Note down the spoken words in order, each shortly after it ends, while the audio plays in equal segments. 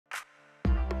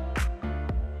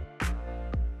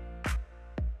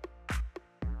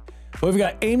Well, we've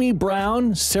got Amy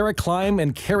Brown, Sara Clime,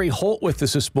 and Carrie Holt with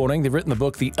us this morning. They've written the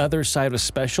book, The Other Side of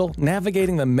Special,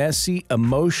 Navigating the Messy,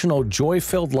 Emotional,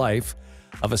 Joy-Filled Life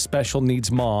of a Special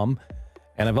Needs Mom.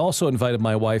 And I've also invited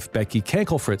my wife, Becky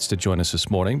Kankelfritz, to join us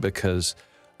this morning because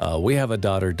we have a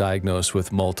daughter diagnosed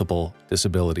with multiple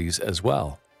disabilities as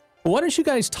well. Why don't you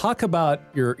guys talk about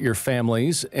your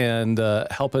families and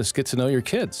help us get to know your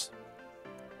kids?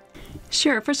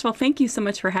 Sure. First of all, thank you so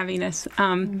much for having us.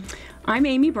 I'm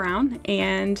Amy Brown,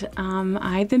 and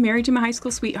I've been married to my high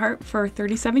school sweetheart for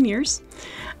 37 years.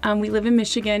 We live in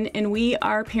Michigan, and we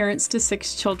are parents to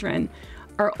 6 children.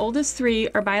 Our oldest 3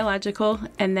 are biological,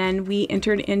 and then we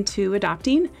entered into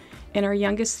adopting, and our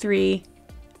youngest 3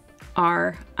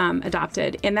 are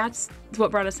adopted. And that's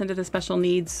what brought us into the special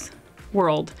needs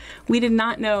world. We did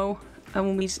not know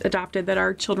when we adopted that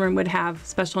our children would have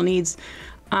special needs.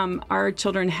 Our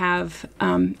children have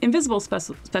invisible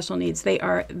special needs.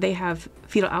 They have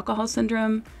fetal alcohol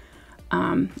syndrome,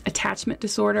 attachment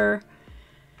disorder,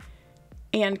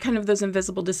 and kind of those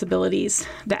invisible disabilities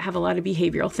that have a lot of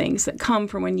behavioral things that come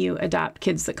from when you adopt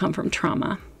kids that come from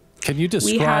trauma. Can you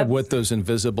describe what those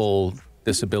invisible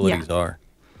disabilities are?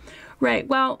 Right.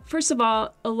 Well, first of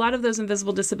all, a lot of those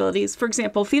invisible disabilities, for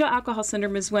example, fetal alcohol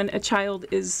syndrome is when a child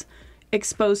is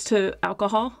exposed to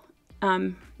alcohol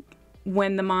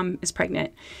when the mom is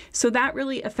pregnant. So that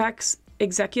really affects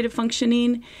executive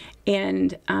functioning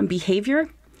and behavior.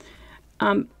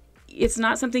 It's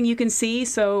not something you can see,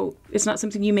 so it's not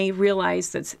something you may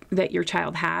realize that your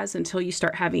child has until you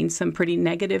start having some pretty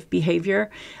negative behavior.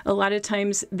 A lot of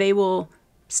times they will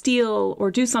steal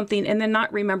or do something and then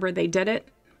not remember they did it.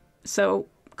 So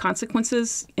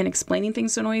consequences in explaining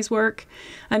things don't always work.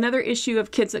 Another issue of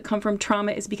kids that come from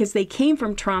trauma is because they came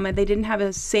from trauma, they didn't have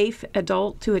a safe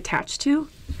adult to attach to.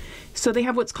 So they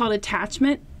have what's called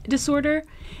attachment disorder.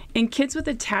 And kids with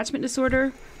attachment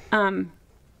disorder can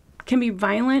be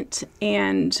violent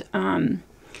and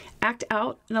act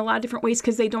out in a lot of different ways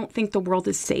because they don't think the world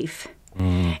is safe.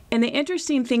 And the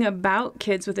interesting thing about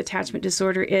kids with attachment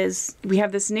disorder is we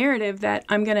have this narrative that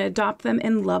I'm going to adopt them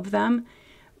and love them.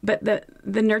 But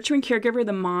the nurturing caregiver,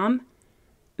 the mom,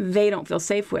 they don't feel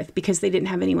safe with because they didn't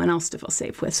have anyone else to feel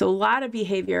safe with. So a lot of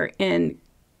behavior in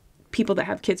people that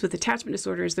have kids with attachment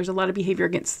disorders, there's a lot of behavior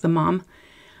against the mom.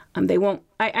 They won't.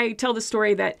 I tell the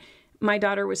story that my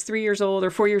daughter was 3 years old or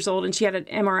 4 years old, and she had an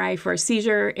MRI for a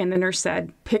seizure, and the nurse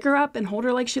said, pick her up and hold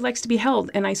her like she likes to be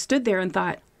held. And I stood there and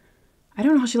thought, I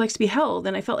don't know how she likes to be held.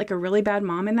 And I felt like a really bad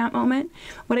mom in that moment.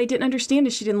 What I didn't understand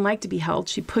is she didn't like to be held.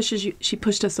 She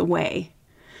pushed us away.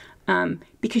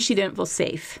 Because she didn't feel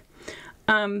safe.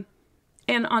 And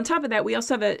on top of that, we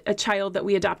also have a child that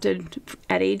we adopted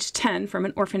at age 10 from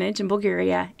an orphanage in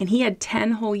Bulgaria, and he had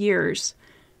 10 whole years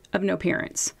of no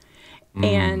parents.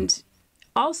 And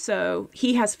also,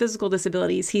 he has physical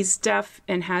disabilities. He's deaf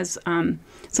and has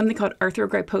something called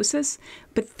arthrogryposis.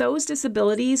 But those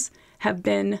disabilities have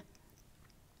been,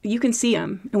 you can see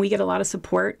them, and we get a lot of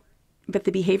support. But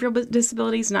the behavioral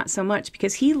disabilities, not so much,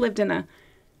 because he lived in a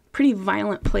pretty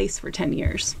violent place for 10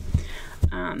 years.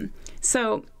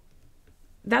 So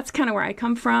that's kind of where I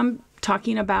come from,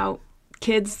 talking about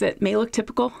kids that may look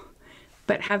typical,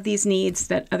 but have these needs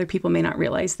that other people may not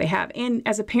realize they have. And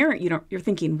as a parent, you're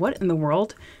thinking, what in the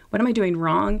world? What am I doing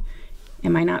wrong?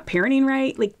 Am I not parenting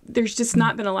right? Like, there's just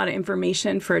not been a lot of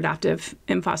information for adoptive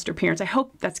and foster parents.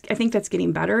 I think that's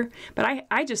getting better. But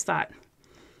I just thought,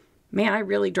 man, I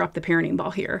really dropped the parenting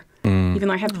ball here, even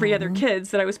though I had 3 other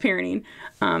kids that I was parenting.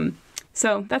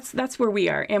 So that's where we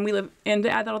are. And we live, and to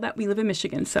add all that, we live in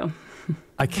Michigan. So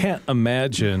I can't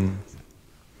imagine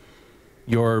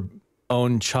your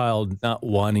own child not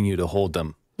wanting you to hold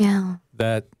them. Yeah.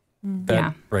 That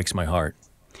breaks my heart.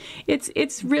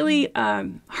 It's really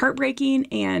heartbreaking,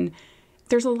 and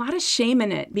there's a lot of shame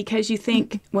in it because you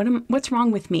think, what's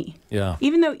wrong with me? Yeah.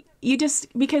 Even though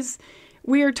because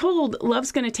we are told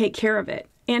love's going to take care of it.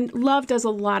 And love does a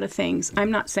lot of things. I'm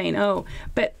not saying,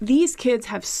 but these kids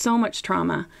have so much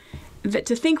trauma that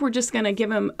to think we're just going to give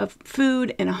them a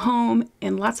food and a home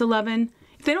and lots of loving.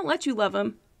 If they don't let you love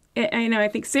them, I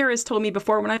think Sarah's told me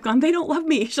before when I've gone, they don't love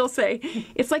me. She'll say,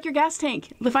 it's like your gas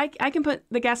tank. If I can put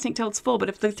the gas tank till it's full, but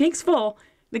if the tank's full,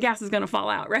 the gas is going to fall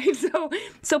out, right? So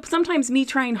sometimes me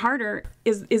trying harder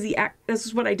this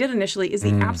is what I did initially, is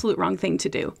the absolute wrong thing to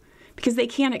do. Because they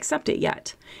can't accept it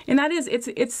yet. And that is,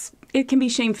 it can be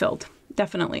shame-filled,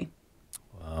 definitely.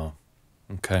 Wow.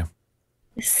 Okay.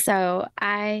 So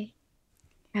I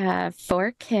have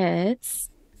 4 kids,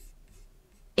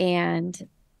 and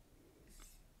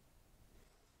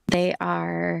they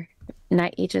are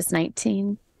ages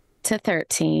 19 to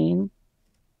 13.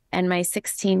 And my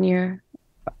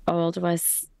 16-year-old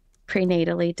was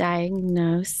prenatally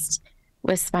diagnosed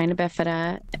with spina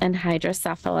bifida and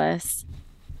hydrocephalus.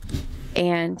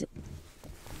 And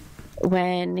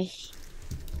when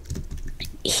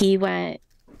he went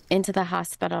into the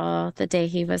hospital the day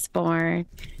he was born,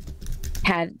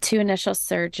 had 2 initial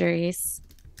surgeries,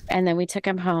 and then we took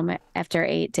him home after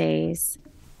 8 days.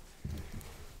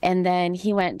 And then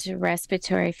he went to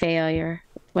respiratory failure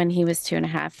when he was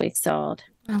 2.5 weeks old.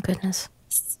 Oh, goodness.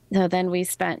 So then we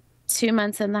spent 2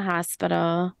 months in the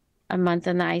hospital, a month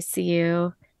in the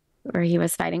ICU, where he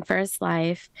was fighting for his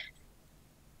life.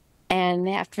 And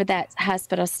after that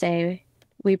hospital stay,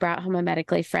 we brought home a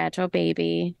medically fragile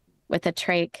baby with a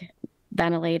trach,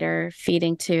 ventilator,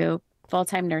 feeding tube,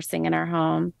 full-time nursing in our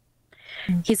home.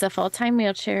 He's a full-time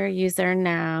wheelchair user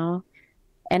now.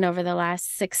 And over the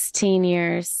last 16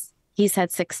 years, he's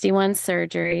had 61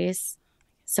 surgeries.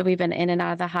 So we've been in and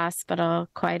out of the hospital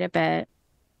quite a bit.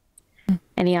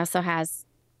 And he also has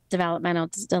developmental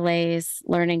delays,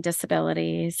 learning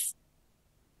disabilities.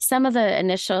 Some of the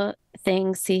initial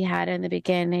things he had in the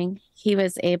beginning, he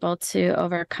was able to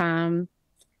overcome.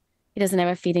 He doesn't have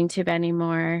a feeding tube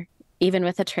anymore. Even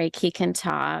with a trach, he can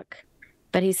talk,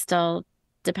 but he's still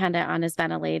dependent on his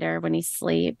ventilator when he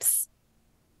sleeps.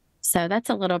 So that's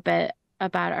a little bit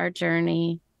about our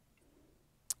journey.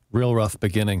 Real rough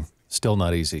beginning. Still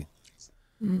not easy.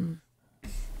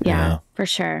 Yeah, for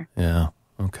sure. Yeah.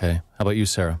 Okay. How about you,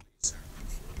 Sara?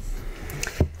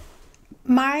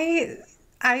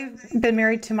 I've been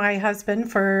married to my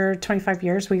husband for 25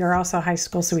 years. We are also high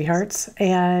school sweethearts.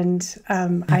 And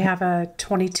I have a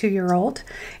 22-year-old,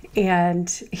 and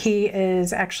he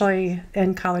is actually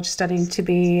in college studying to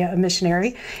be a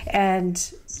missionary.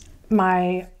 And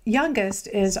my youngest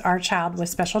is our child with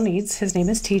special needs. His name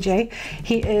is TJ.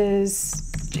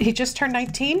 He just turned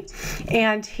 19,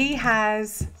 and he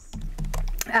has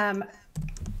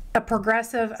a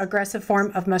progressive, aggressive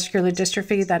form of muscular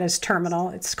dystrophy that is terminal.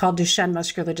 It's called Duchenne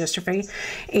muscular dystrophy,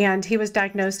 and he was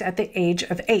diagnosed at the age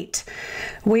of 8.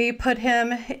 We put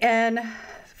him in.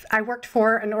 I worked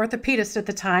for an orthopedist at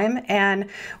the time, and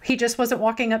he just wasn't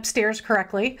walking upstairs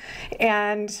correctly.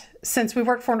 And since we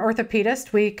worked for an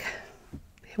orthopedist,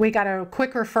 we got a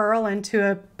quick referral into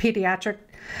a pediatric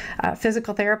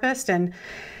physical therapist, and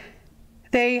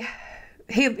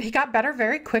he got better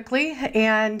very quickly.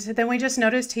 And then we just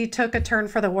noticed he took a turn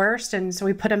for the worst, and so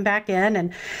we put him back in,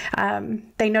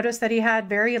 and they noticed that he had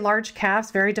very large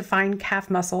calves, very defined calf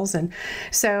muscles, and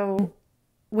so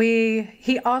we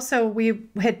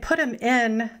had put him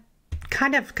in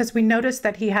kind of because we noticed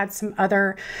that he had some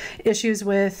other issues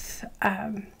with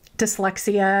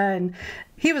dyslexia, and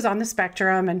he was on the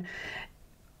spectrum. And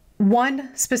one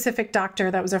specific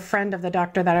doctor that was a friend of the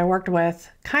doctor that I worked with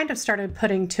kind of started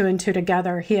putting 2 and 2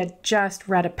 together. He had just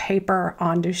read a paper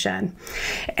on Duchenne,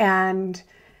 and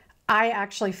I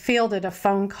actually fielded a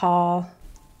phone call.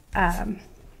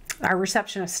 Our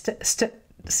receptionist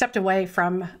stepped away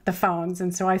from the phones,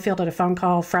 and so I fielded a phone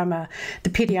call from the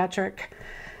pediatric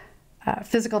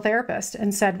physical therapist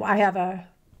and said, well, I have a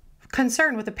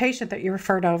concern with the patient that you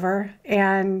referred over.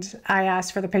 And I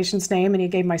asked for the patient's name, and he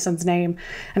gave my son's name.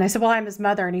 And I said, well, I'm his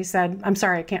mother. And he said, I'm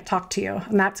sorry, I can't talk to you.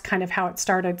 And that's kind of how it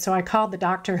started. So I called the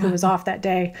doctor who was off that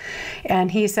day,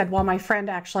 and he said, well, my friend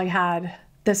actually had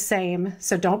the same,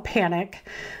 so don't panic,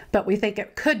 but we think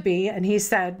it could be. And he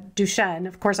said Duchenne.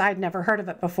 Of course, I'd never heard of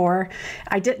it before.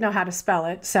 I didn't know how to spell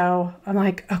it. So I'm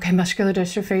like, okay, muscular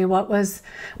dystrophy. What was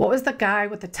the guy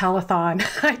with the telethon?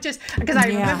 Because I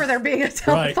remember there being a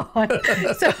telethon.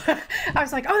 Right. So I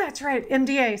was like, oh, that's right,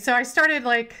 MDA. So I started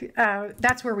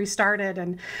that's where we started.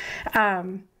 And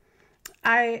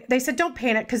they said, don't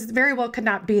panic, because it very well could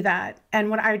not be that.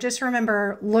 And when I just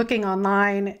remember looking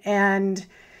online, and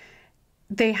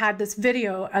they had this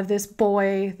video of this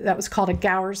boy that was called a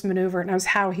Gower's maneuver, and it was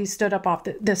how he stood up off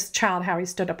this child, how he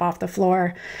stood up off the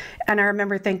floor. And I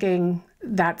remember thinking,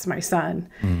 that's my son.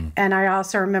 And I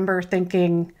also remember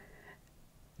thinking,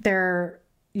 they're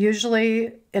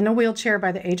usually in a wheelchair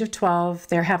by the age of 12.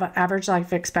 They have an average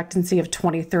life expectancy of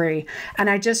 23. And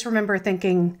I just remember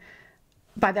thinking,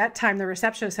 by that time, the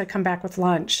receptionist had come back with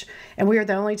lunch, and we were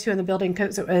the only 2 in the building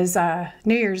because it was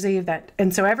New Year's Eve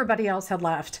and so everybody else had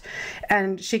left.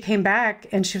 And she came back,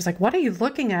 and she was like, what are you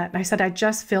looking at? And I said, I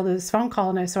just fielded this phone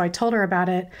call. And so I told her about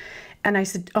it. And I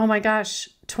said, oh my gosh,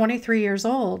 23 years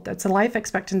old, that's a life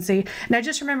expectancy. And I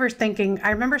just remember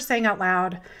saying out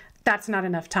loud, that's not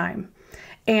enough time.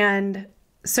 And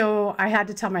so I had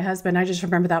to tell my husband. I just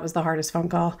remember that was the hardest phone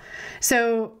call.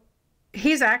 So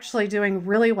he's actually doing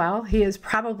really well. He is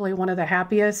probably one of the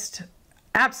happiest,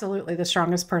 absolutely the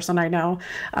strongest person I know.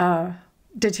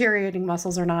 deteriorating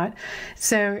muscles or not.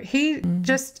 So he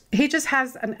just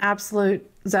has an absolute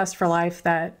zest for life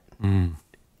that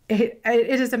it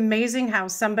is amazing how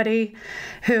somebody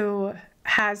who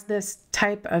has this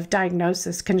type of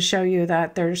diagnosis can show you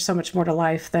that there's so much more to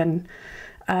life than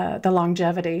the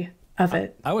longevity of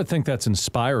it. I would think that's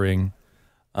inspiring.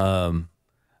 And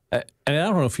I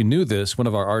don't know if you knew this, one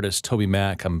of our artists, Toby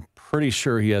Mack, I'm pretty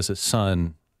sure he has a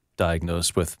son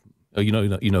diagnosed with, you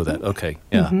know that. Okay.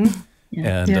 Yeah.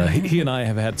 And he and I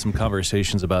have had some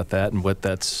conversations about that and what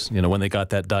that's, when they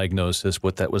got that diagnosis,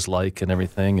 what that was like and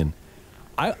everything. And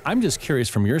I'm just curious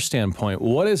from your standpoint,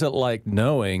 what is it like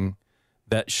knowing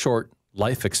that short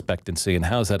life expectancy and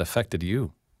how has that affected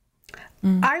you?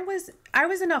 I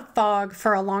was in a fog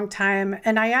for a long time,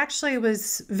 and I actually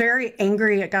was very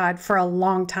angry at God for a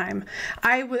long time.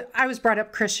 I was brought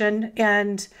up Christian,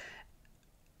 and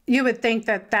you would think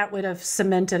that would have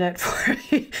cemented it for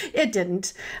me. It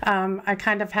didn't. I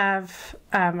kind of have,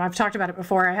 I've talked about it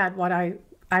before, I had what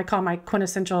I call my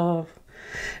quintessential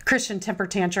Christian temper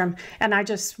tantrum, and I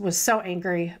just was so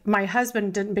angry. My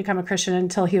husband didn't become a Christian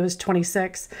until he was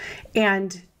 26,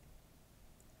 and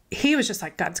he was just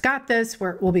like, God's got this,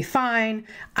 we'll be fine.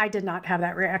 I did not have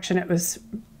that reaction. It was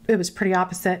pretty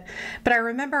opposite. But I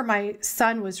remember my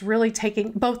son was really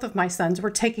both of my sons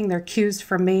were taking their cues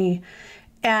from me.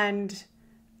 And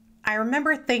I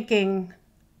remember thinking,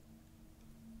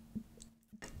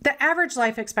 the average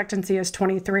life expectancy is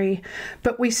 23,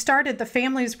 but the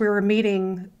families we were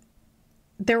meeting,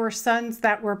 there were sons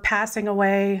that were passing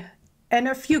away and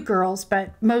a few girls,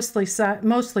 but mostly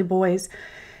boys.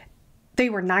 They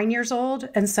were 9 years old,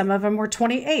 and some of them were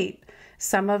 28.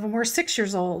 Some of them were 6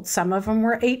 years old. Some of them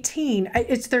were 18.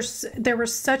 There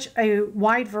was such a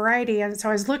wide variety. And so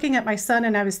I was looking at my son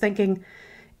and I was thinking,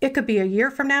 it could be a year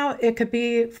from now. It could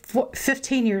be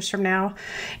 15 years from now.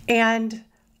 And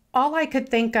all I could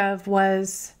think of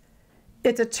was,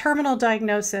 it's a terminal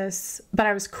diagnosis, but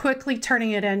I was quickly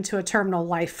turning it into a terminal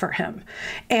life for him.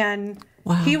 And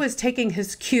he was taking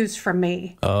his cues from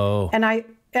me. Oh. And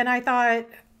I thought,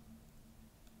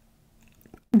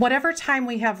 whatever time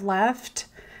we have left,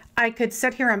 I could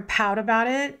sit here and pout about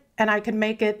it, and I could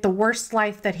make it the worst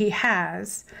life that he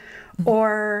has,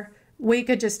 or we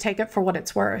could just take it for what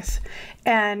it's worth.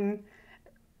 And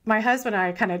my husband and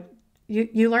I kind of,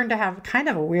 you learn to have kind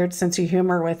of a weird sense of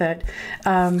humor with it.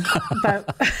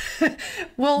 But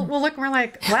we'll look and we're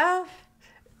like, well,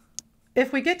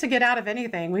 if we get to get out of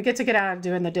anything, we get to get out of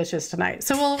doing the dishes tonight.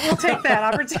 So we'll take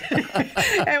that opportunity.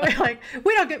 And we're like,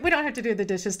 we don't have to do the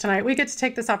dishes tonight. We get to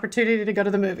take this opportunity to go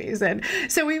to the movies. And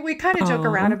so we kind of joke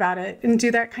around about it and do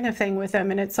that kind of thing with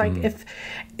him. And it's like, if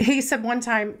he said one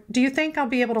time, do you think I'll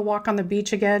be able to walk on the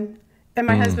beach again? And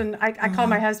my husband, I call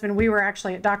my husband, we were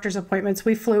actually at doctor's appointments.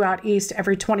 We flew out east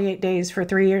every 28 days for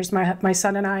 3 years, my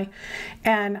son and I.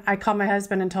 And I called my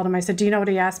husband and told him, I said, do you know what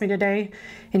he asked me today?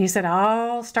 And he said,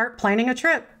 I'll start planning a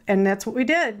trip. And that's what we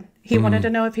did. He wanted to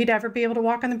know if he'd ever be able to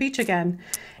walk on the beach again.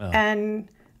 Oh. And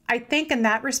I think in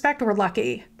that respect, we're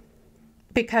lucky,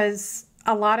 because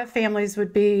a lot of families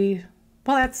would be,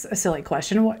 well, that's a silly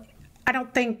question. I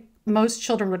don't think most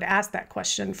children would ask that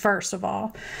question, first of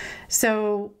all.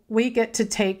 So we get to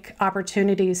take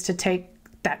opportunities to take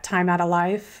that time out of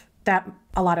life that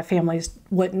a lot of families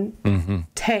wouldn't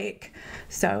take.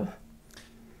 So,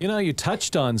 you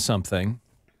touched on something,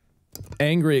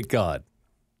 angry at God.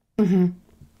 I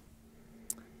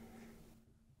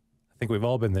think we've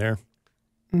all been there.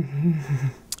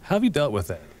 How have you dealt with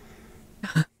that?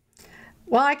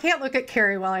 Well, I can't look at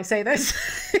Carrie while I say this.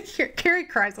 Carrie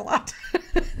cries a lot.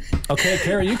 Okay,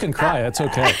 Carrie, you can cry. That's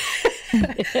okay.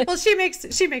 Well, she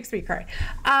makes me cry.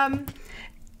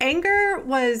 Anger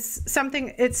was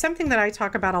something. It's something that I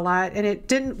talk about a lot,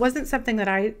 and wasn't something that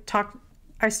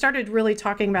I started really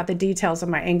talking about the details of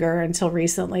my anger until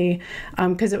recently,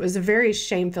 because it was a very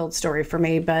shame-filled story for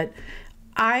me. But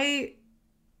I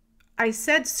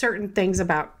said certain things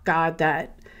about God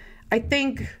that I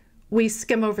think we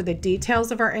skim over the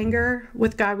details of our anger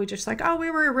with God. We just like, oh, we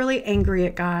were really angry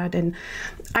at God. And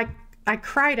I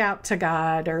cried out to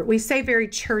God, or we say very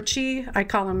churchy, I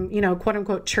call them, quote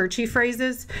unquote, churchy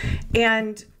phrases.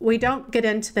 And we don't get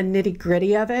into the nitty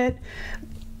gritty of it.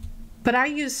 But I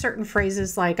use certain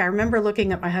phrases like, I remember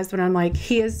looking at my husband, I'm like,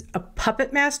 he is a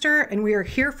puppet master and we are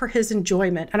here for his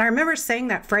enjoyment. And I remember saying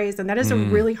that phrase, and that is a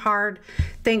really hard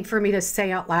thing for me to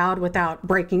say out loud without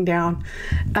breaking down.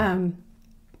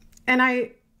 And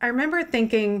I remember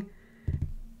thinking,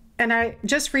 and I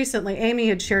just recently, Amy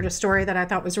had shared a story that I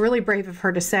thought was really brave of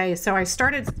her to say. So I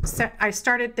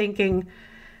started thinking,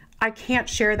 I can't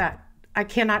share that. I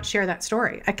cannot share that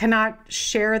story. I cannot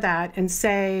share that and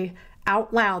say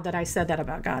out loud that I said that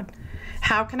about God.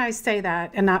 How can I say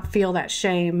that and not feel that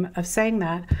shame of saying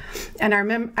that? And I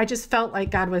remember, I just felt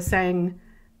like God was saying,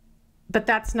 but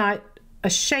that's not a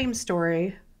shame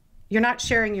story. You're not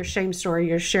sharing your shame story.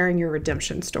 You're sharing your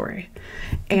redemption story.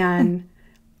 And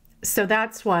so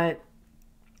that's what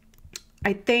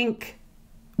I think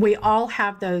we all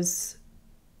have, those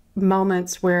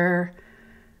moments where,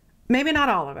 maybe not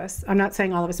all of us, I'm not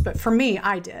saying all of us, but for me,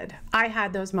 I did. I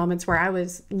had those moments where I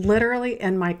was literally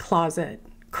in my closet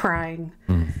crying,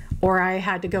 or I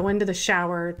had to go into the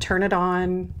shower, turn it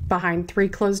on behind 3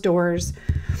 closed doors,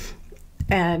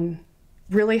 and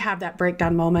really have that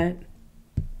breakdown moment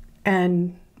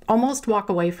and almost walk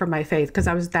away from my faith because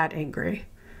I was that angry.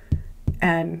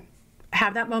 And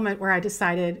have that moment where I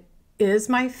decided, is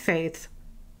my faith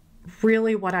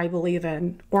really what I believe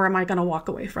in, or am I going to walk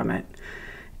away from it?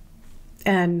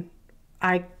 And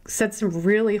I said some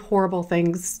really horrible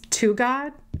things to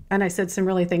God, and I said some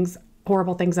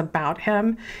horrible things about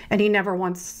him, and he never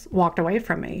once walked away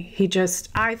from me.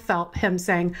 I felt him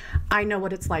saying, I know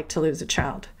what it's like to lose a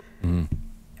child,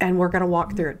 and we're going to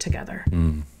walk through it together.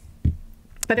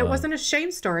 But it wasn't a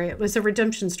shame story. It was a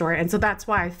redemption story. And so that's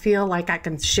why I feel like I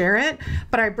can share it,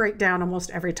 but I break down almost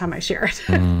every time I share it.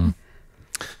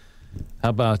 How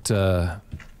about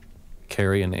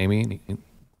Carrie and Amy?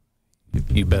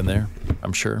 You've been there,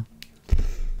 I'm sure.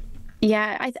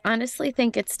 Yeah, I honestly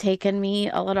think it's taken me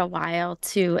a little while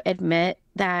to admit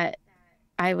that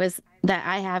I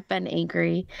have been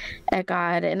angry at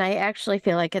God. And I actually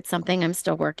feel like it's something I'm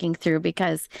still working through,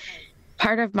 because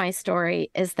part of my story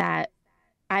is that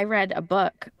I read a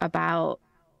book about,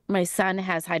 my son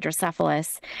has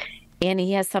hydrocephalus, and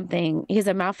he has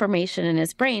a malformation in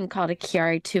his brain called a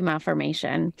Chiari-2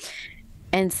 malformation.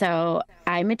 And so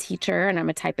I'm a teacher and I'm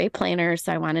a type A planner,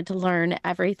 so I wanted to learn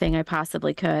everything I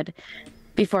possibly could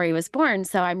before he was born.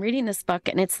 So I'm reading this book,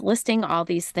 and it's listing all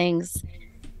these things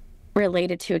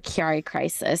related to a Chiari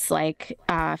crisis, like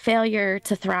failure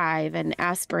to thrive and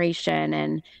aspiration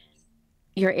and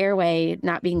your airway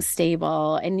not being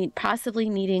stable and possibly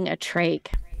needing a trach.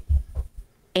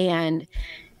 And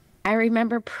I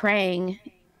remember praying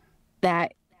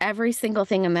that every single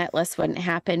thing on that list wouldn't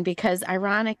happen, because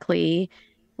ironically,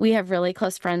 we have really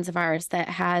close friends of ours that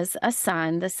has a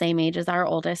son the same age as our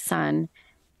oldest son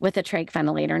with a trach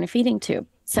ventilator and a feeding tube.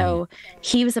 So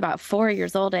he was about 4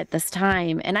 years old at this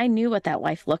time, and I knew what that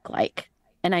life looked like,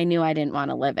 and I knew I didn't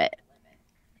want to live it.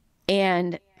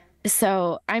 And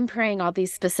so I'm praying all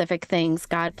these specific things.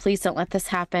 God, please don't let this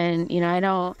happen. I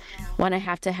don't want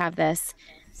to have this.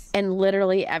 And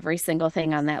literally every single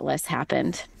thing on that list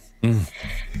happened.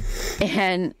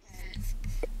 And,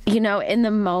 in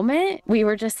the moment, we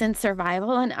were just in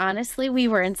survival. And honestly, we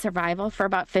were in survival for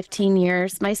about 15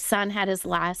 years. My son had his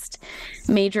last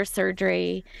major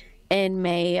surgery in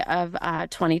May of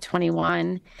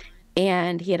 2021,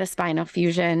 and he had a spinal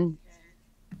fusion.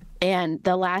 And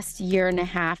the last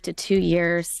 1.5 to 2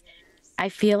 years, I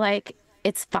feel like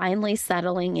it's finally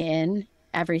settling in,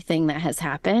 everything that has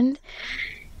happened.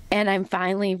 And I'm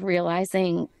finally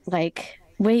realizing, like,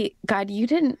 wait, God, you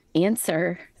didn't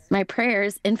answer my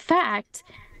prayers. In fact,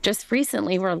 just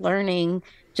recently we're learning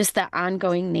just the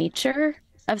ongoing nature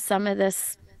of some of the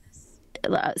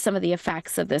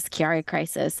effects of this Chiari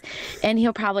crisis. And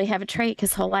he'll probably have a trach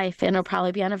his whole life, and he'll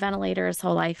probably be on a ventilator his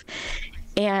whole life.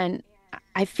 And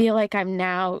I feel like I'm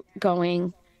now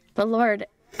going, but Lord,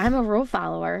 I'm a rule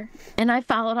follower, and I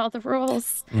followed all the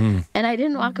rules, and I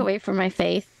didn't walk away from my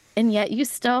faith. And yet you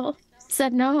still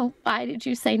said no. Why did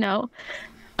you say no?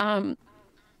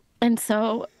 And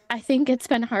so I think it's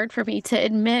been hard for me to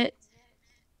admit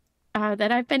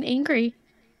that I've been angry,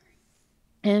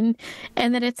 and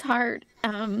that it's hard.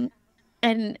 And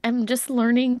I'm just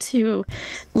learning to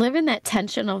live in that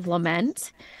tension of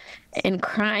lament and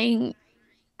crying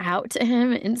out to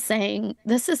him and saying,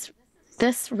 this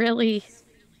really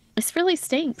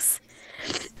stinks.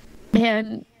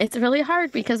 And it's really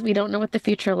hard because we don't know what the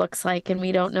future looks like, and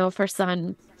we don't know if our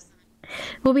son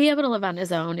will be able to live on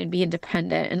his own and be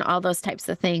independent and all those types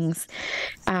of things.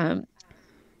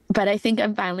 But I think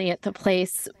I'm finally at the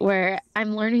place where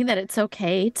I'm learning that it's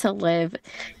okay to live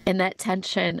in that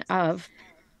tension of,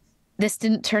 this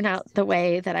didn't turn out the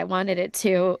way that I wanted it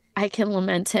to. I can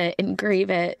lament it and grieve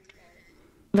it,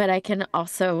 but I can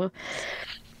also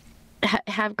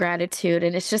have gratitude.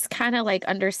 And it's just kind of like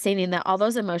understanding that all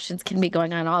those emotions can be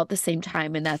going on all at the same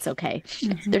time, and that's okay.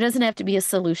 There doesn't have to be a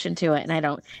solution to it,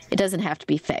 and it doesn't have to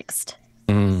be fixed.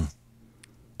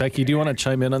 Becky, do you want to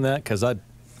chime in on that? Because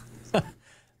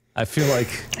I feel like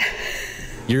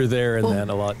you're there in that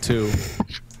a lot too.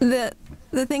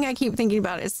 the thing I keep thinking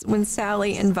about is when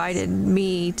Sally invited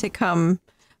me to come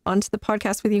onto the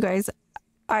podcast with you guys,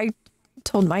 I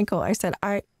told Michael, I said,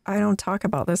 I don't talk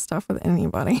about this stuff with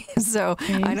anybody. So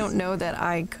Thanks. I don't know that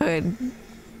I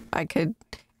could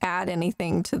add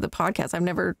anything to the podcast.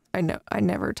 I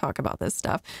never talk about this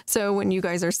stuff. So when you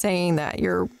guys are saying that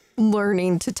you're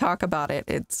learning to talk about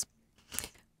it,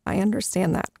 I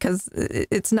understand that, because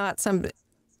it's not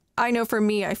I know for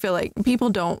me, I feel like people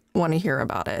don't want to hear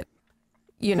about it.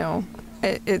 You know,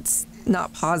 it's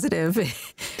not positive.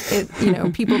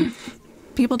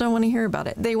 People don't want to hear about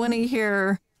it. They want to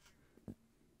hear.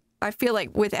 I feel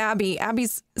like with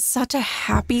Abby's such a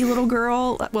happy little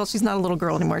girl. Well, she's not a little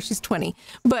girl anymore. She's 20,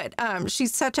 but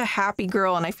she's such a happy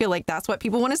girl. And I feel like that's what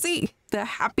people want to see, the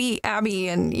happy Abby,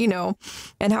 and,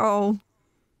 and how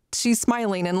she's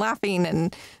smiling and laughing.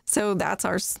 And so that's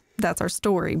our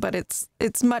story, but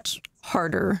it's much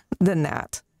harder than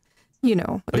that.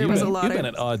 There was a lot You've been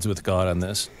at odds with God on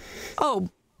this. Oh,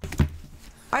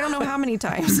 I don't know how many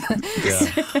times. Yeah.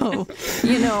 So,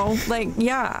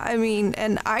 I mean,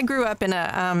 and I grew up in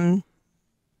the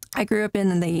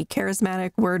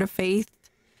charismatic word of faith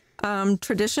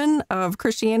tradition of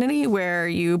Christianity, where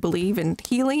you believe in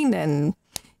healing and,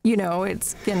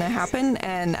 it's going to happen,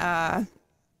 and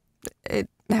it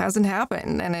hasn't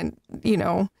happened. And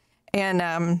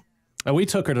And we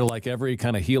took her to like every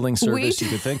kind of healing service you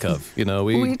could think of.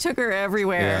 We took her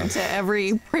everywhere, to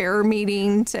every prayer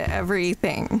meeting, to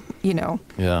everything,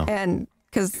 Yeah. And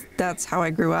because that's how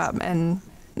I grew up. And,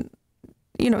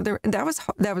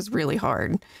 that was really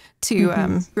hard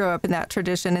to grow up in that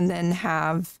tradition and then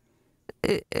have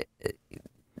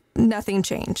nothing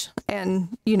change.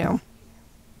 And,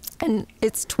 and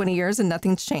it's 20 years and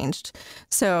nothing's changed.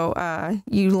 So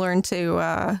you learn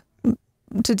to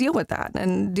deal with that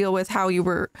and deal with how you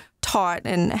were taught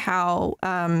and how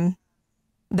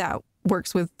that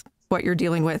works with what you're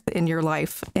dealing with in your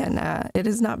life. And it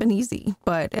has not been easy,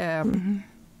 but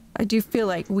I do feel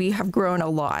like we have grown a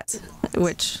lot,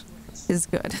 which is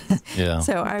good. Yeah.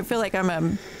 So I feel like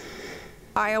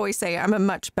I always say I'm a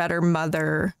much better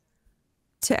mother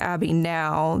to Abby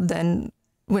now than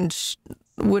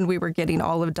when we were getting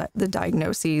all of the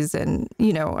diagnoses, and,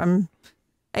 I'm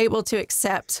able to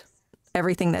accept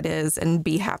everything that is and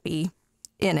be happy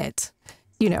in it,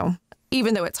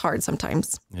 even though it's hard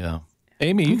sometimes. Yeah.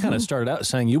 Amy, you kind of started out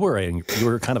saying you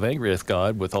were kind of angry with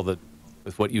God with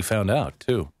with what you found out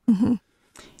too. Mm-hmm.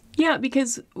 Yeah,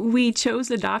 because we chose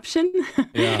adoption.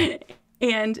 Yeah.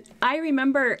 And I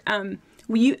remember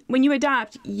when you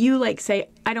adopt, you say,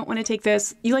 I don't want to take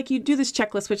this. You do this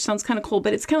checklist, which sounds kind of cool,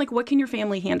 but it's kind of like, what can your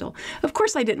family handle? Of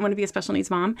course, I didn't want to be a special needs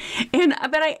mom,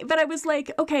 but I was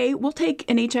like, okay, we'll take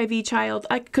an HIV child,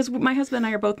 because my husband and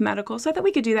I are both medical, so I thought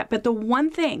we could do that. But the one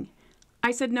thing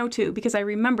I said no to, because I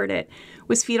remembered it,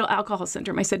 was fetal alcohol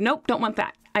syndrome. I said, nope, don't want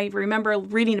that. I remember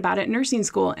reading about it in nursing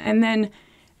school, and then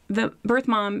the birth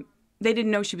mom, they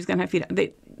didn't know she was going to have fetal.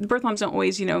 The birth moms don't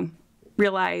always,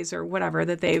 realize or whatever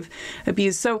that they've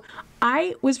abused. So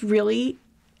I was really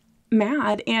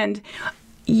mad. And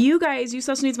you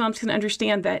special needs moms, can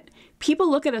understand that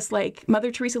people look at us like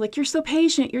Mother Teresa, like, you're so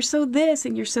patient, you're so this,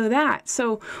 and you're so that.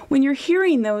 So when you're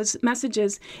hearing those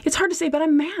messages, it's hard to say, but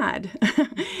I'm mad.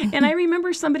 And I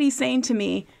remember somebody saying to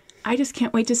me, I just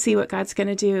can't wait to see what God's going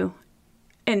to do.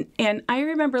 And I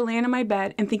remember laying on my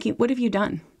bed and thinking, what have you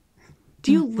done?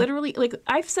 Do you literally,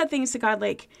 I've said things to God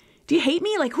like, do you hate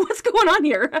me? Like, what's going on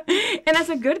here? And as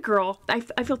a good girl, I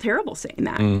feel terrible saying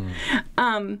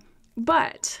that.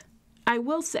 But I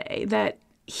will say that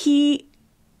he,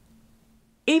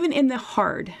 even in the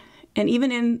hard, and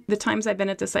even in the times I've been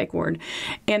at the psych ward,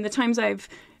 and the times I've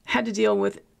had to deal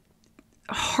with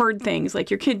hard things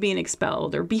like your kid being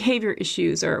expelled or behavior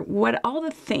issues or all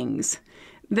the things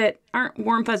that aren't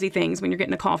warm, fuzzy things when you're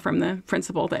getting a call from the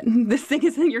principal that this thing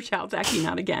is in your child's acting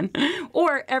out again.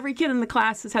 Or every kid in the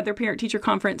class has had their parent-teacher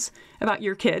conference about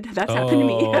your kid. That's happened to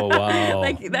me. Oh, wow.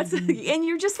 And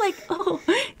you're just like, oh,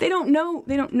 they don't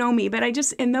know me.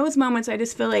 But in those moments, I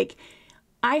just feel like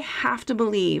I have to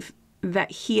believe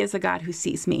that he is a God who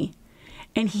sees me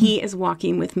and he is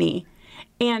walking with me.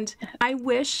 And I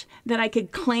wish that I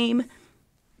could claim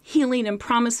healing and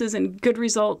promises and good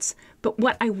results, but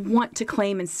what I want to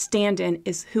claim and stand in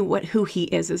is who he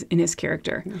is in his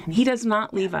character. Mm-hmm. He does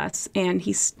not leave us, and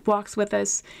he walks with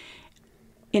us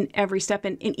in every step.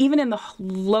 And even in the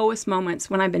lowest moments,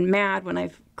 when I've been mad, when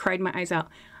I've cried my eyes out,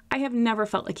 I have never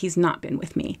felt like he's not been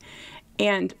with me.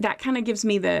 And that kind of gives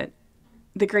me the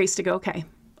grace to go, okay,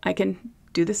 I can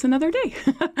do this another day.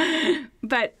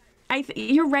 But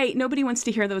you're right. Nobody wants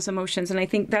to hear those emotions. And I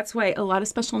think that's why a lot of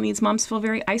special needs moms feel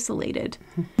very isolated.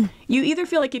 You either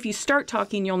feel like if you start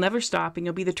talking, you'll never stop and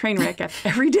you'll be the train wreck at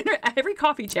every dinner, every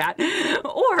coffee chat,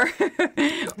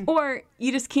 or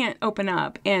you just can't open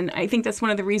up. And I think that's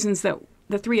one of the reasons that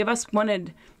the three of us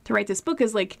wanted to write this book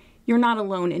is like, you're not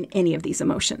alone in any of these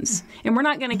emotions. And we're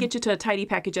not going to get you to a tidy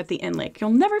package at the end. Like, you'll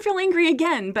never feel angry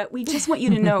again, but we just want you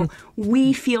to know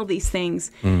we feel these things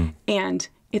and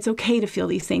it's okay to feel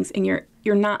these things, and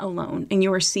you're not alone, and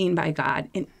you are seen by God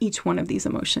in each one of these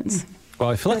emotions. Well,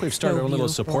 I feel like we've started our little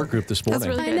support group this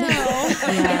morning. That's really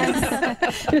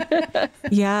good.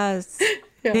 Yes. Yes.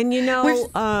 Yeah. And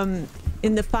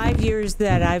in the 5 years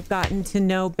that I've gotten to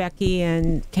know Becky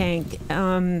and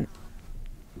Kank,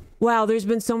 wow, there's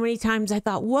been so many times I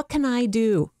thought, what can I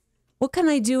do? What can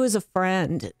I do as a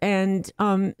friend? And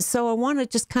so I want to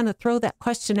just kind of throw that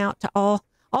question out to all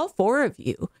four of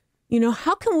you.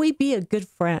 How can we be a good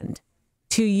friend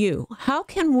to you? How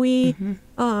can we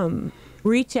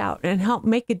reach out and help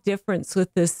make a difference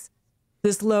with this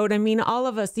load? I mean, all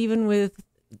of us, even with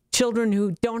children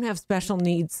who don't have special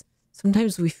needs,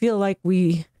 sometimes we feel like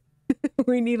we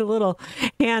need a little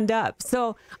hand up.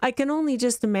 So I can only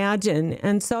just imagine.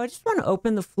 And so I just want to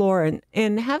open the floor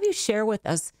and have you share with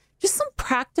us just some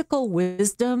practical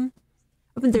wisdom.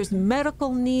 I mean, there's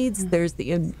medical needs, there's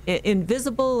the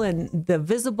invisible and the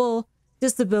visible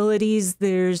disabilities.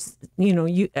 There's,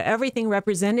 everything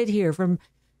represented here from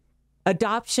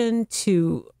adoption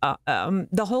to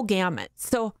the whole gamut.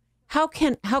 So how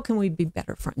can we be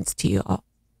better friends to you all?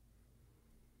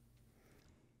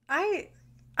 I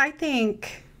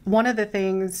think one of the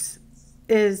things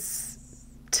is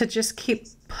to just keep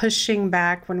pushing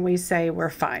back when we say we're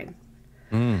fine.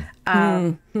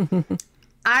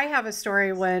 I have a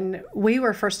story when we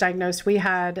were first diagnosed. We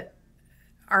had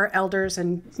our elders,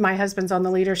 and my husband's on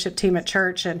the leadership team at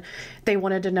church, and they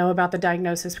wanted to know about the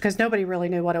diagnosis because nobody really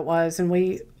knew what it was, and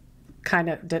we kind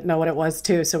of didn't know what it was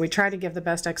too. So we tried to give the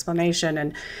best explanation,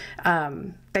 and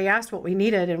they asked what we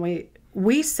needed, and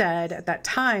we said at that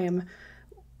time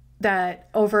that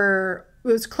it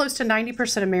was close to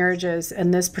 90% of marriages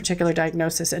in this particular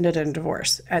diagnosis ended in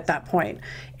divorce at that point.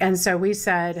 And so we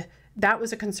said, that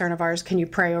was a concern of ours. Can you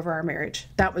pray over our marriage?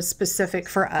 That was specific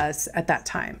for us at that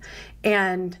time.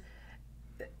 And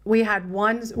we have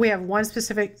one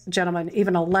specific gentleman,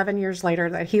 even 11 years later,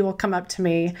 that he will come up to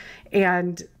me,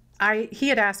 and he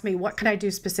had asked me, what can I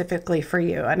do specifically for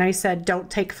you? And I said, don't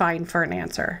take fine for an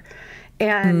answer.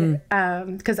 And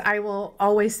because I will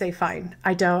always say fine,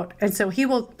 I don't. And so he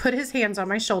will put his hands on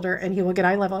my shoulder and he will get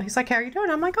eye level. He's like, how are you doing?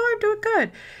 I'm like, oh, I'm doing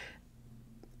good.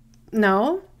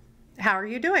 No, how are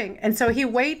you doing? And so he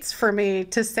waits for me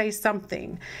to say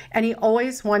something, and he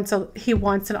always wants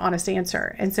an honest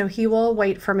answer. And so he will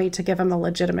wait for me to give him a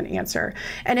legitimate answer.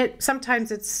 And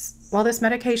sometimes it's, well, this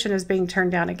medication is being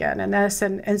turned down again,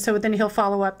 and so then he'll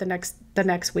follow up the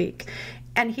next week,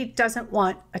 and he doesn't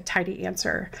want a tidy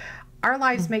answer. Our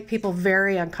lives make people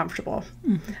very uncomfortable.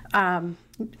 And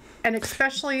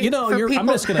especially for people. I'm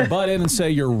just going to butt in and say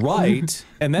you're right,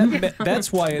 and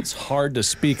that's why it's hard to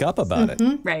speak up about it.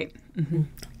 Right.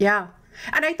 Yeah.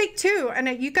 And I think too,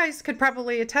 and you guys could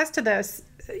probably attest to this,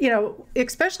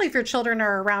 especially if your children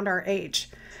are around our age,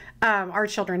 our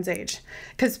children's age,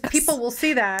 because people will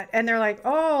see that and they're like,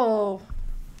 oh,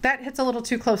 that hits a little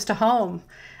too close to home.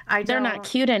 They're not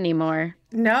cute anymore.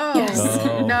 No, Yes.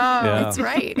 no, Yeah. That's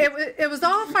right. It was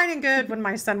all fine and good when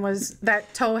my son was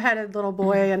that toe-headed little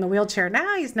boy in the wheelchair.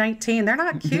 Now he's 19. They're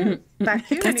not cute, that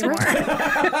cute anymore.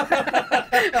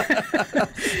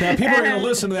 Now people are going to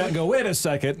listen to that and go, wait a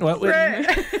second.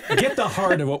 Get the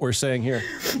heart of what we're saying here.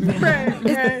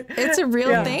 Right. It's a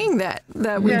real thing that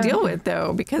we deal with,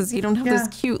 though, because you don't have those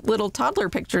cute little toddler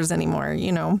pictures anymore,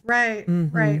 Right,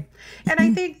 right. And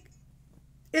I think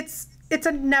it's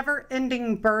a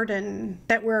never-ending burden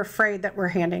that we're afraid that we're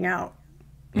handing out.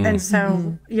 And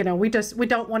so, we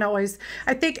don't want to always,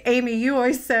 I think, Amy, you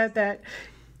always said that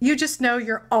you just know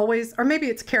you're always, or maybe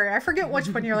it's Carrie, I forget which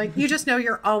one, you're like, you just know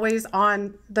you're always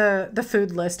on the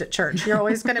food list at church. You're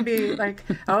always going to be like,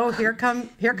 oh, here come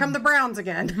the Browns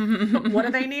again. What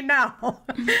do they need now?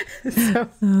 So,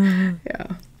 yeah.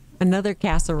 Another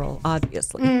casserole,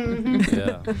 obviously.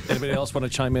 Yeah. Anybody else want to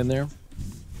chime in there?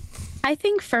 I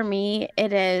think for me,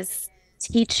 it is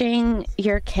teaching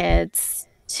your kids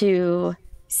to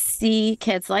see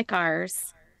kids like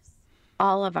ours,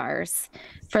 all of ours,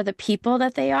 for the people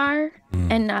that they are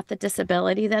and not the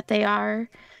disability that they are.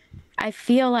 I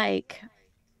feel like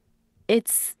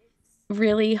it's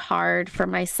really hard for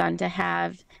my son to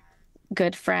have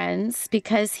good friends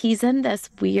because he's in this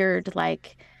weird,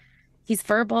 he's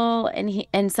verbal, and he,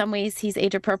 in some ways he's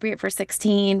age appropriate for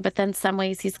 16, but then some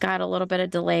ways he's got a little bit of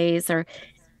delays, or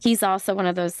he's also one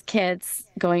of those kids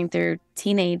going through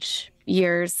teenage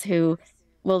years who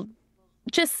will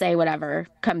just say whatever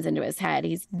comes into his head.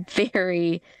 He's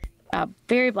very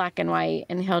black and white,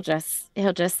 and he'll just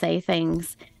say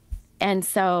things. And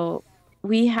so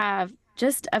we have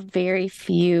just a very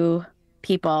few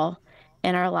people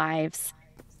in our lives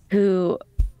who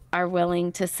are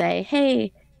willing to say,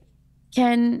 hey,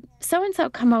 can so-and-so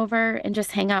come over and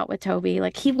just hang out with Toby?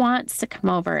 Like, he wants to come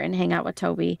over and hang out with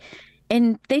Toby.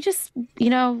 And they just,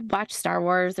 watch Star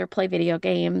Wars or play video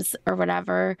games or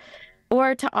whatever.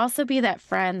 Or to also be that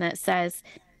friend that says,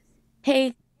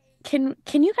 hey, can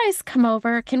you guys come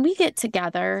over? Can we get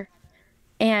together?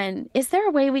 And is there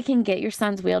a way we can get your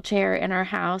son's wheelchair in our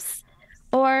house?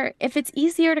 Or if it's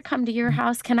easier to come to your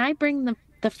house, can I bring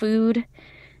the food?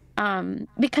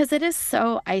 Because it is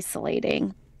so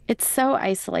isolating. It's so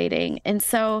isolating. And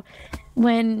so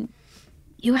when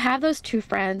you have those true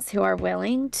friends who are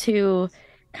willing to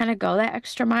kind of go that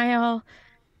extra mile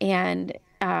and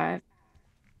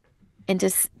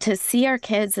to see our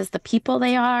kids as the people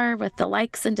they are, with the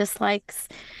likes and dislikes,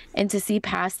 and to see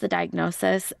past the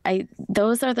diagnosis,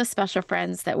 those are the special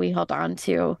friends that we hold on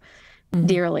to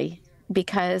dearly,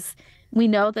 because we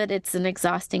know that it's an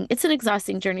exhausting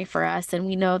journey for us, and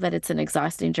we know that it's an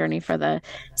exhausting journey for the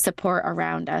support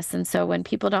around us. And so when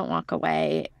people don't walk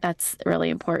away, that's really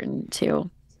important too.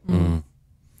 Mm.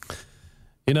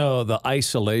 The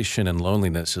isolation and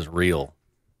loneliness is real.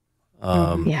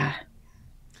 Yeah.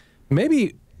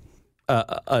 Maybe,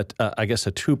 I guess,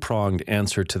 a two-pronged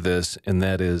answer to this, and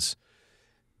that is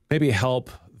maybe help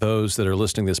those that are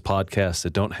listening to this podcast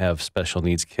that don't have special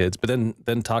needs kids, but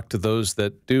then talk to those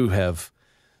that do have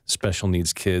special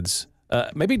needs kids.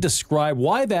 Maybe describe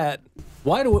why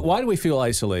do we feel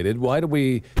isolated? Why do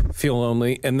we feel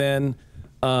lonely? And then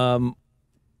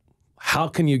how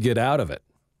can you get out of it?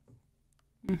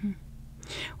 Mm-hmm.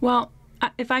 Well,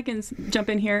 if I can jump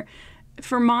in here,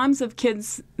 for moms of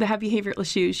kids that have behavioral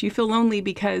issues, you feel lonely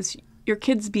because your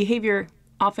kid's behavior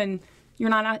often,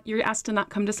 you're asked to not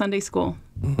come to Sunday school.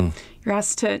 Mm-hmm. You're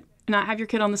asked to not have your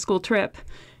kid on the school trip.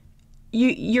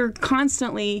 You're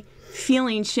constantly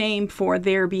feeling shame for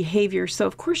their behavior. So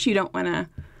of course you don't want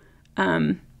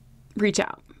to reach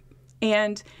out.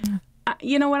 And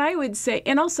what I would say,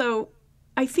 and also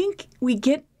I think we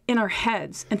get in our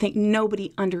heads and think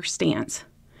nobody understands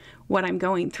what I'm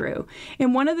going through.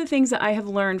 And one of the things that I have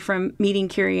learned from meeting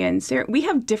Carrie and Sara, we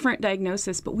have different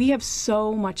diagnoses, but we have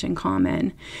so much in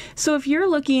common. So if you're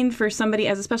looking for somebody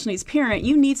as a special needs parent,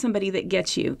 you need somebody that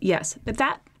gets you, yes, but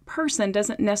that person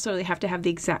doesn't necessarily have to have the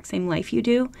exact same life you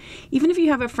do. Even if you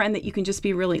have a friend that you can just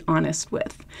be really honest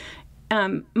with.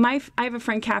 I have a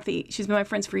friend, Kathy, she's been my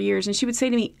friend for years, and she would say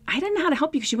to me, I didn't know how to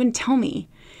help you because you wouldn't tell me.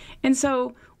 And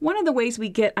so one of the ways we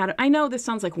get out of, I know this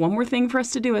sounds like one more thing for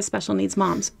us to do as special needs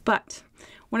moms, but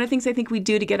one of the things I think we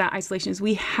do to get out of isolation is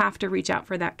we have to reach out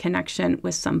for that connection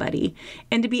with somebody,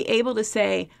 and to be able to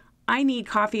say, I need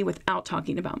coffee without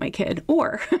talking about my kid,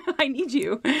 or I need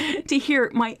you to hear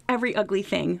my every ugly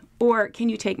thing, or can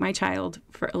you take my child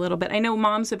for a little bit? I know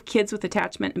moms of kids with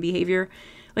attachment and behavior,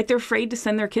 like they're afraid to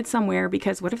send their kids somewhere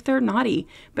because what if they're naughty?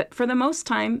 But for the most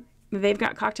time, they've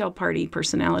got cocktail party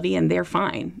personality and they're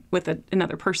fine with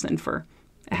another person for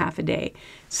a half a day.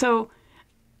 So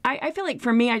I feel like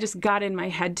for me, I just got in my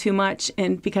head too much,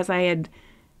 and because I had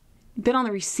been on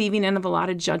the receiving end of a lot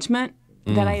of judgment,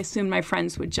 that I assumed my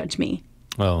friends would judge me.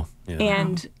 Oh, yeah.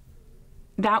 And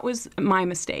that was my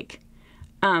mistake.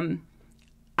 I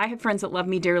had friends that loved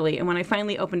me dearly, and when I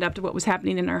finally opened up to what was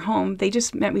happening in our home, they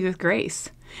just met me with grace.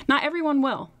 Not everyone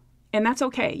will, and that's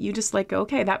okay. You just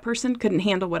okay, that person couldn't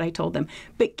handle what I told them.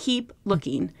 But keep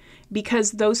looking,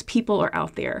 because those people are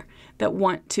out there that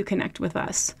want to connect with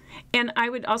us. And I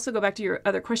would also go back to your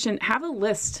other question, have a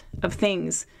list of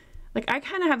things. Like, I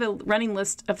kind of have a running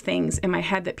list of things in my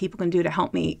head that people can do to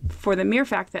help me, for the mere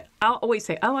fact that I'll always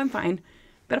say, oh, I'm fine.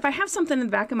 But if I have something in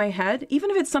the back of my head,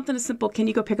 even if it's something as simple, can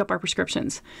you go pick up our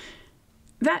prescriptions?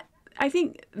 I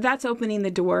think that's opening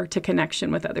the door to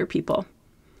connection with other people.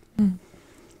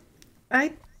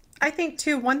 I think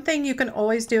too, one thing you can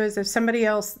always do is if somebody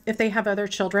else, if they have other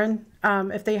children,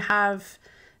 if they have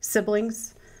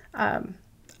siblings,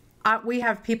 we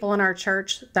have people in our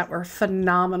church that were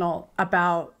phenomenal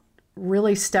about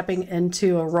really stepping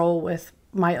into a role with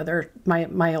my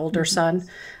older son,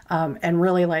 and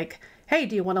really like, hey,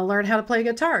 do you want to learn how to play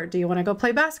guitar? Do you want to go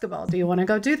play basketball? Do you want to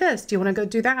go do this? Do you want to go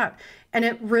do that? And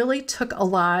it really took a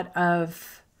lot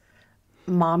of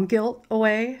mom guilt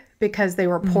away, because they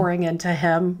were pouring into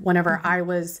him whenever I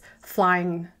was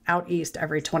flying out east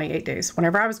every 28 days.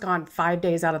 Whenever I was gone 5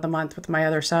 days out of the month with my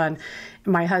other son,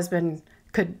 my husband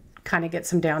could kind of get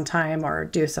some downtime or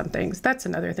do some things. That's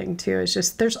another thing too. It's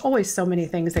just, there's always so many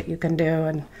things that you can do.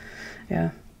 And yeah,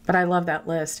 but I love that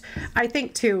list. I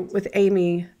think too, with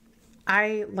Amy,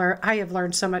 I have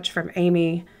learned so much from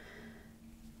Amy.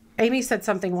 Amy said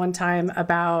something one time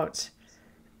about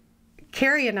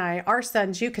Carrie and I, our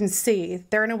sons, you can see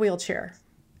they're in a wheelchair.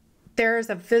 There's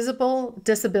a visible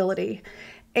disability,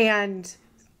 and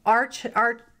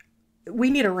we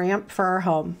need a ramp for our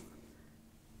home.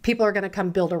 People are going to come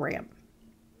build a ramp.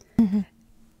 Mm-hmm.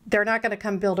 They're not going to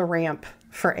come build a ramp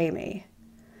for Amy.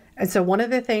 And so one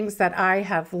of the things that I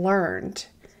have learned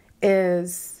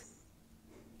is,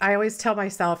 I always tell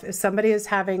myself, if somebody is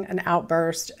having an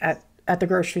outburst at the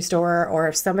grocery store, or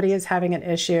if somebody is having an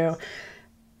issue,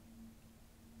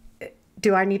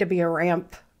 do I need to be a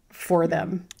ramp for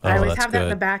them? I always have that in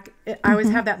the back. I always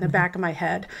have that in the back of my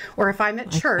head. Or if I'm at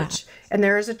church and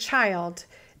there is a child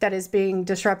that is being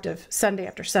disruptive Sunday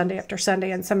after Sunday after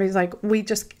Sunday, and somebody's like,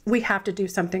 we have to do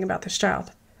something about this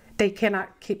child. They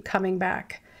cannot keep coming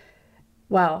back.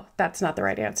 Well, that's not the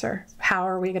right answer. How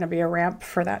are we going to be a ramp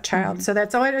for that child? Mm-hmm. So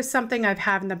that's always something I've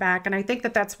had in the back. And I think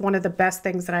that that's one of the best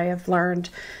things that I have learned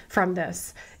from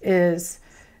this is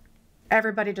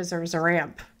everybody deserves a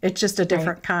ramp. It's just a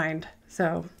different kind.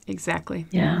 So exactly.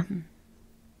 Yeah. Mm-hmm.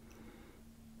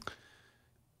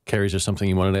 Carrie, is there something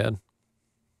you wanted to add?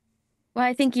 Well,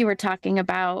 I think you were talking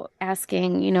about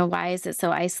asking, why is it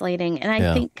so isolating? And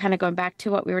I think kind of going back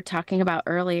to what we were talking about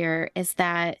earlier is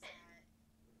that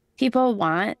people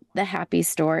want the happy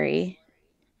story.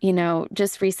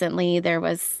 Just recently there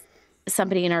was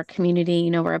somebody in our community,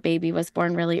 where a baby was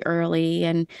born really early.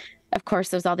 And of course,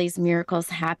 there's all these miracles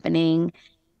happening.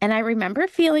 And I remember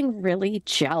feeling really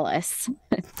jealous,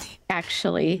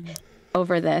 actually,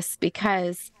 over this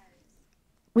because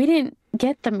we didn't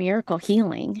get the miracle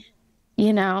healing,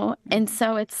 And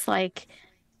so it's like,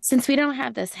 since we don't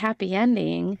have this happy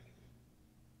ending,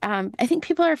 I think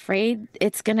people are afraid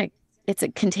it's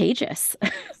contagious.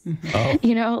 Oh.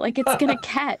 It's going to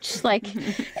catch.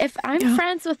 If I'm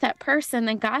friends with that person,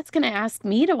 then God's going to ask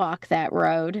me to walk that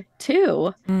road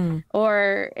too.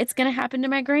 Or it's going to happen to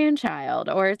my grandchild,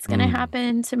 or it's going to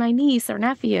happen to my niece or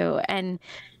nephew. And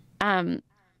so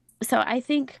I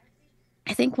think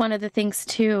one of the things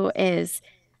too is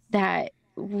that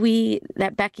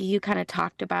Becky, you kind of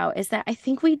talked about, is that I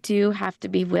think we do have to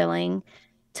be willing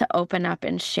to open up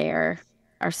and share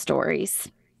our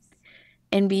stories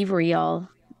and be real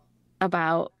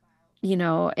about,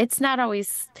 it's not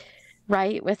always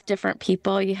right with different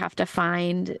people. You have to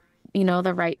find,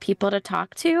 the right people to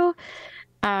talk to.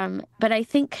 But I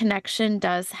think connection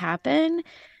does happen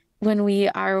when we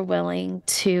are willing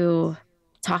to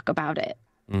talk about it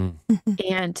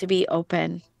and to be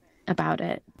open about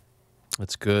it.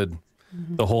 That's good.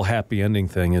 The whole happy ending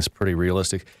thing is pretty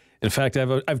realistic. In fact,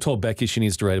 I've told Becky she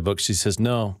needs to write a book. She says,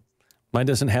 no, mine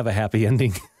doesn't have a happy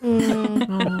ending.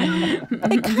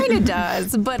 It kind of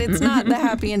does, but it's not the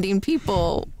happy ending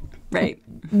people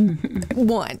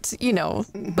want,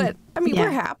 But I mean,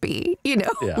 we're happy,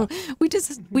 Yeah. We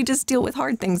just deal with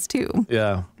hard things too.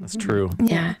 Yeah, that's true.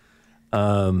 Yeah.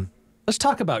 Let's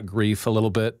talk about grief a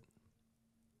little bit.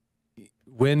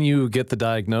 When you get the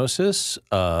diagnosis,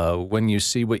 when you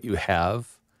see what you have,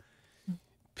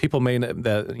 people may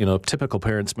not, typical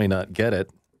parents may not get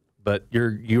it, but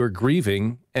you're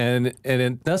grieving, and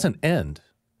it doesn't end.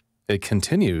 It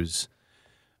continues.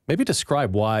 Maybe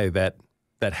describe why that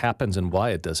happens and why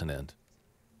it doesn't end.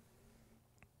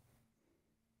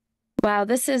 Wow,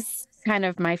 this is kind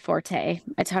of my forte.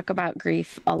 I talk about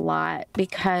grief a lot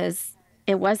because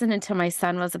it wasn't until my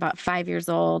son was about 5 years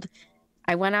old,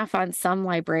 I went off on some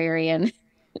librarian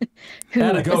who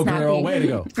Way to go, was not girl. being Way to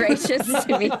go. gracious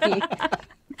to me.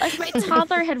 My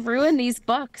toddler had ruined these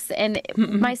books, and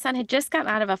my son had just gotten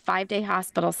out of a 5-day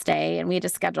hospital stay, and we had to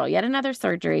schedule yet another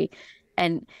surgery.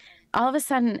 And all of a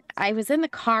sudden, I was in the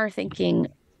car thinking,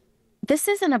 this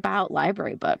isn't about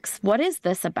library books. What is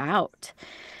this about?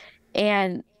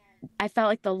 And I felt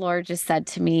like the Lord just said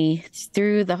to me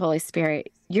through the Holy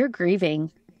Spirit, you're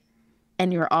grieving,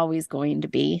 and you're always going to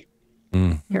be.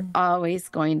 You're always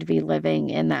going to be living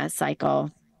in that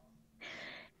cycle.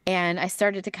 And I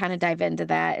started to kind of dive into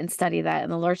that and study that.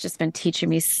 And the Lord's just been teaching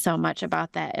me so much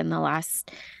about that in the last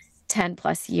 10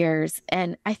 plus years.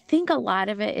 And I think a lot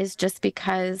of it is just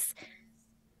because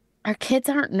our kids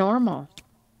aren't normal.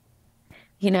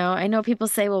 I know people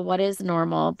say, well, what is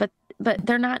normal? But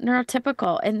they're not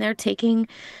neurotypical, and they're taking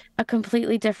a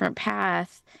completely different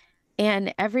path.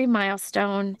 And every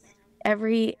milestone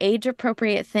every age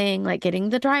appropriate thing, like getting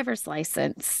the driver's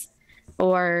license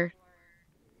or,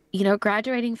 you know,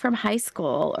 graduating from high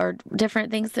school or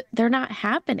different things, that they're not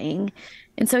happening.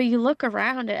 And so you look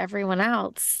around at everyone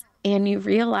else and you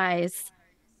realize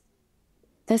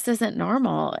this isn't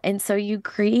normal. And so you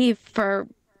grieve for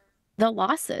the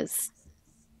losses.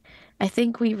 I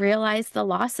think we realize the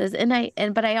losses,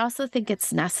 but I also think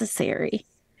it's necessary.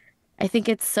 I think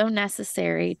it's so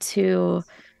necessary to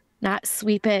not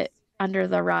sweep it under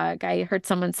the rug. I heard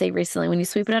someone say recently, when you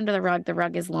sweep it under the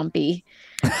rug is lumpy.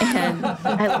 And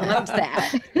I loved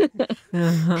that.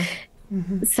 Uh-huh.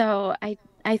 So I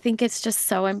think it's just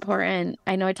so important.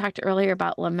 I know I talked earlier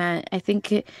about lament. I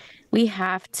think we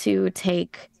have to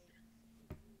take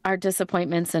our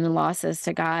disappointments and losses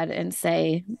to God and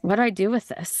say, what do I do with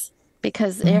this?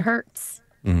 Because it hurts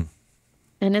and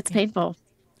it's painful.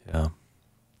 Yeah.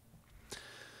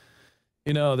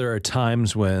 You know, there are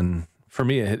times when, for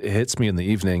me, it hits me in the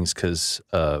evenings because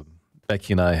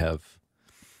Becky and I have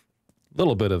a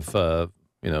little bit of,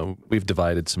 we've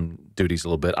divided some duties a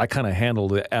little bit. I kind of handle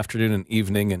the afternoon and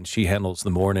evening, and she handles the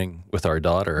morning with our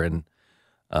daughter. And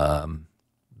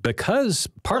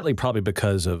partly probably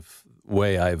because of the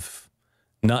way I've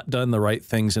not done the right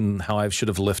things and how I should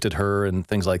have lifted her and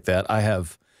things like that, I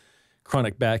have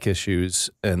chronic back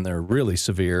issues, and they're really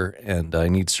severe, and I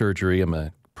need surgery. I'm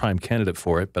a prime candidate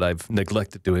for it, but I've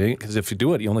neglected doing it because if you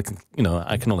do it,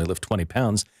 I can only lift 20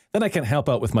 pounds. Then I can't help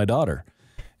out with my daughter.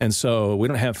 And so we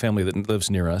don't have family that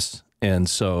lives near us. And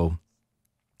so,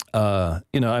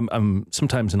 I'm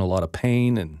sometimes in a lot of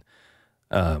pain, and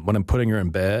when I'm putting her in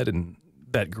bed and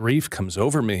that grief comes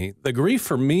over me, the grief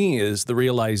for me is the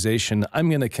realization I'm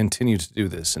going to continue to do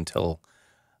this until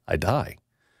I die.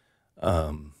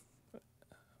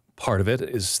 Part of it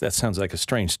is, that sounds like a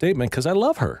strange statement because I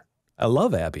love her. I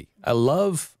love Abby. I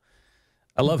love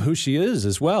who she is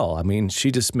as well. I mean, she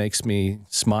just makes me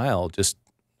smile, just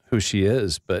who she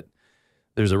is. But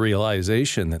there's a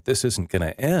realization that this isn't going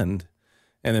to end.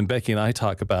 And then Becky and I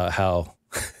talk about how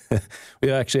we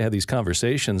actually had these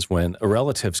conversations when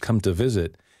relatives come to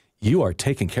visit. You are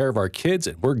taking care of our kids,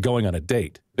 and we're going on a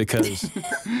date because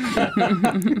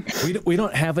we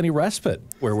don't have any respite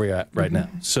where we're at right now.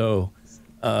 So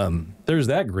there's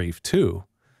that grief too.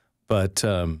 But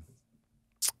for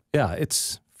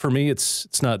me,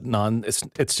 it's not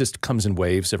it's just comes in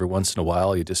waves every once in a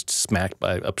while. You just smack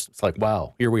by up. It's like,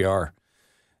 wow, here we are.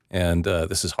 And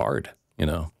this is hard,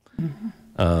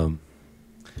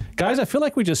 Guys, I feel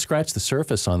like we just scratched the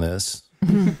surface on this.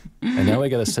 And now we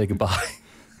got to say goodbye.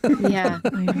 Yeah.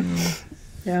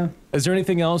 Yeah. Is there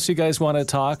anything else you guys want to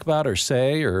talk about or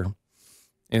say, or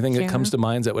anything that comes to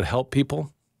mind that would help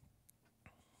people?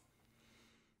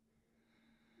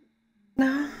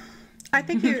 No. I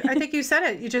think you said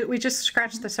it. We just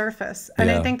scratched the surface. And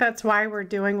I think that's why we're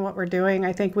doing what we're doing.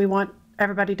 I think we want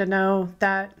everybody to know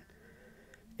that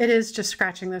it is just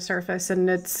scratching the surface, and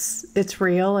it's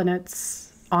real, and it's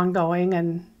ongoing,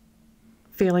 and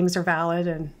feelings are valid,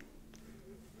 and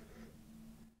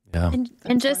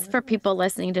and just for people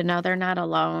listening to know they're not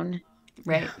alone.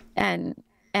 Right. And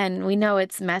we know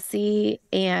it's messy,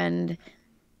 and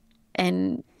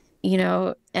I'm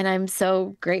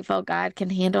so grateful God can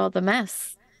handle the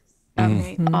mess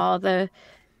of all the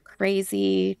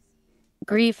crazy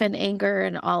grief and anger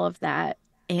and all of that.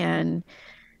 And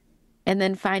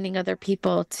then finding other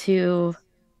people to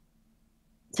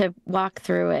walk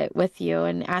through it with you,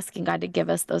 and asking God to give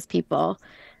us those people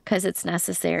because it's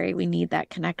necessary. We need that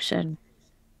connection.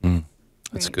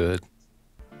 That's good.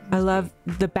 I love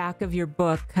the back of your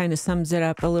book, kind of sums it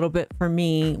up a little bit for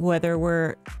me, whether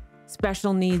we're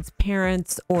special needs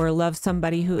parents or love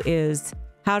somebody who is,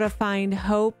 how to find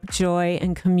hope, joy,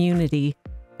 and community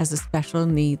as a special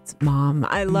needs mom.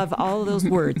 I love all of those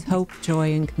words, hope,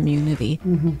 joy, and community.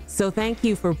 So thank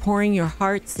you for pouring your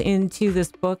hearts into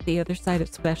this book, The Other Side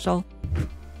of Special.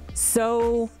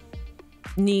 So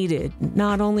needed,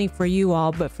 not only for you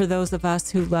all, but for those of us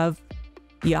who love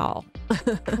y'all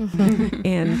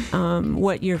and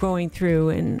what you're going through,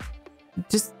 and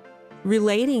just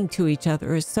relating to each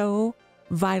other is so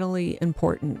vitally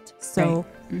important. So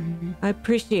I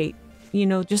appreciate,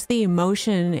 just the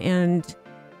emotion and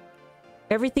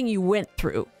everything you went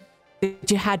through, that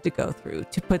you had to go through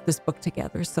to put this book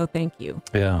together. So thank you.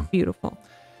 Yeah. Beautiful.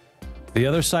 The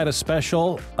Other Side of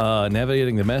Special,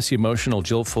 navigating the messy, emotional,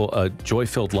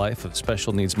 joy-filled life of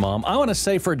special needs mom. I want to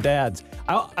say for dads,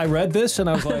 I read this and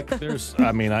I was like,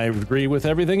 I agree with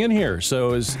everything in here.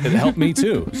 So it helped me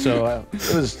too. So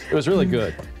it was really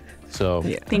good. So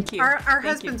thank you. Our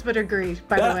husbands would agree,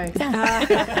 by the way.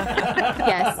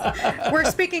 Yes. We're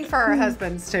speaking for our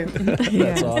husbands too.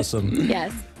 That's awesome.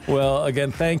 Yes. Well,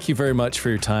 again, thank you very much for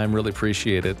your time. Really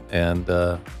appreciate it. And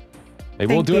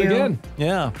maybe we'll do it again.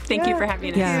 Yeah. Thank you for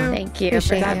having us. Yeah. Thank you. God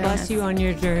for having bless us. you on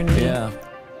your journey. Yeah.